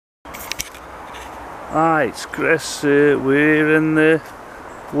Hi, it's Chris. We're in the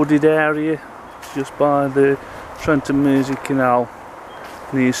wooded area just by the Trenton Mersey Canal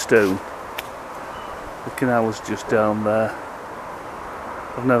near Stone. The canal is just down there.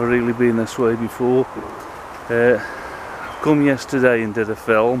 I've never really been this way before. I've come yesterday and did a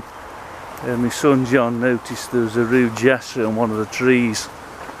film. My son John noticed there was a rude gesture on one of the trees,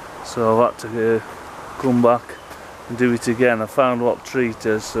 so I've had to come back and do it again. I found what tree it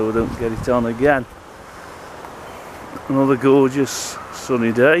is so I don't get it on again. Another gorgeous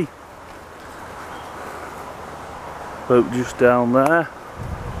sunny day. Boat just down there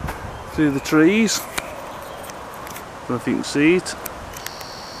through the trees. I don't know if you can see it.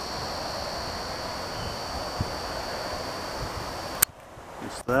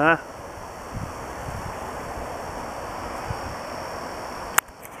 It's there.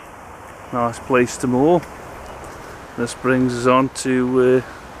 Nice place to moor. This brings us on to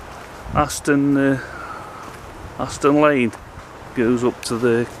Aston Lane. Goes up to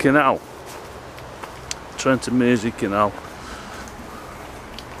the canal, Trenton Mersey Canal.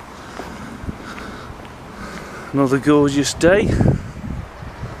 Another gorgeous day.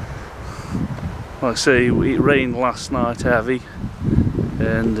 Like I say, it rained last night heavy,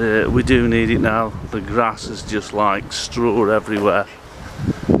 and we do need it now. The grass is just like straw everywhere.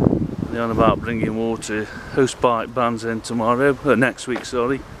 They're on about bringing water hosepipe bans in tomorrow, next week,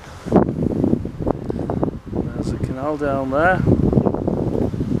 sorry. There's the canal down there.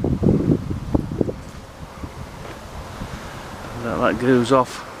 And that goes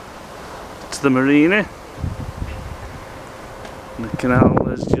off to the marina. And the canal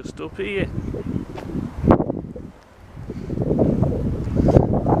is just up here.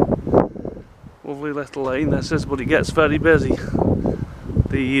 Lovely little lane this is, but it gets very busy.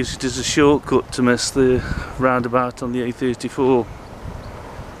 They use it as a shortcut to miss the roundabout on the A34.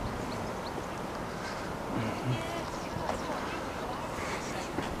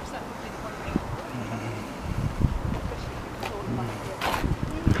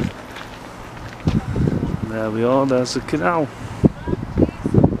 There we are, there's the canal.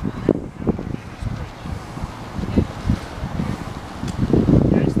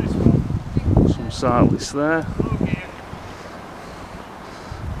 Some cyclists there.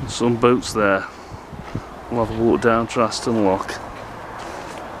 Some boats there. We'll have a walk down to Aston Lock.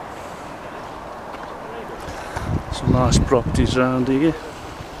 Some nice properties around here.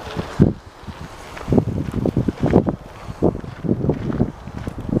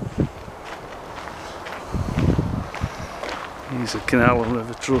 Here's a canal and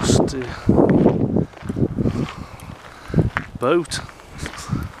River Trust boat,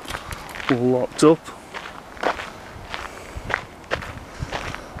 all locked up.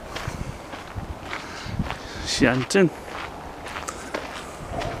 Shenton.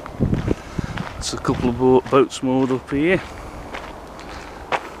 There's a couple of boats moored up here.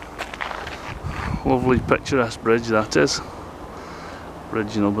 Lovely picturesque bridge that is.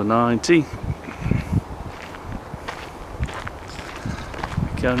 Bridge number 90.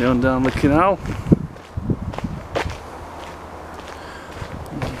 Carry on down the canal.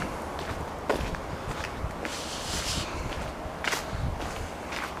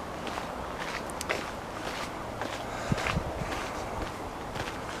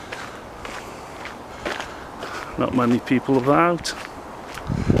 Not many people about.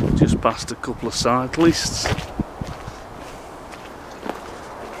 Just past a couple of cyclists.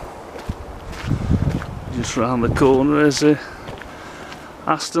 Just round the corner is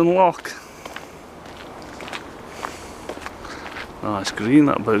Aston Lock. Nice green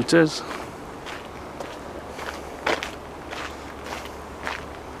that boat is.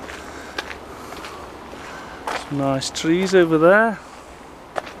 Some nice trees over there.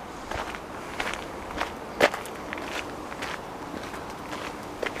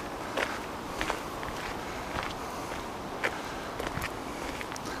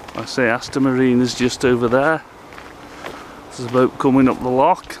 I say Aston Marine is just over there. There's a boat coming up the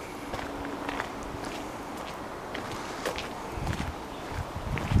lock.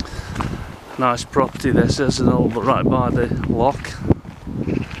 Nice property this is, an old, right by the lock.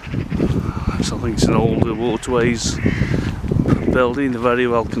 So I think it's an older waterways building, very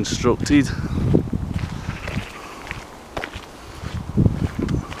well constructed.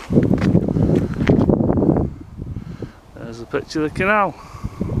 There's a picture of the canal.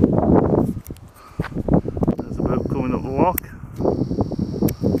 Coming up the lock.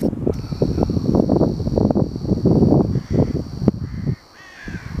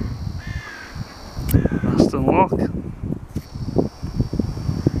 Aston Lock.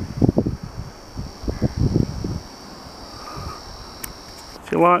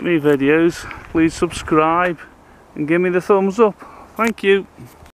 If you like my videos, please subscribe and give me the thumbs up. Thank you.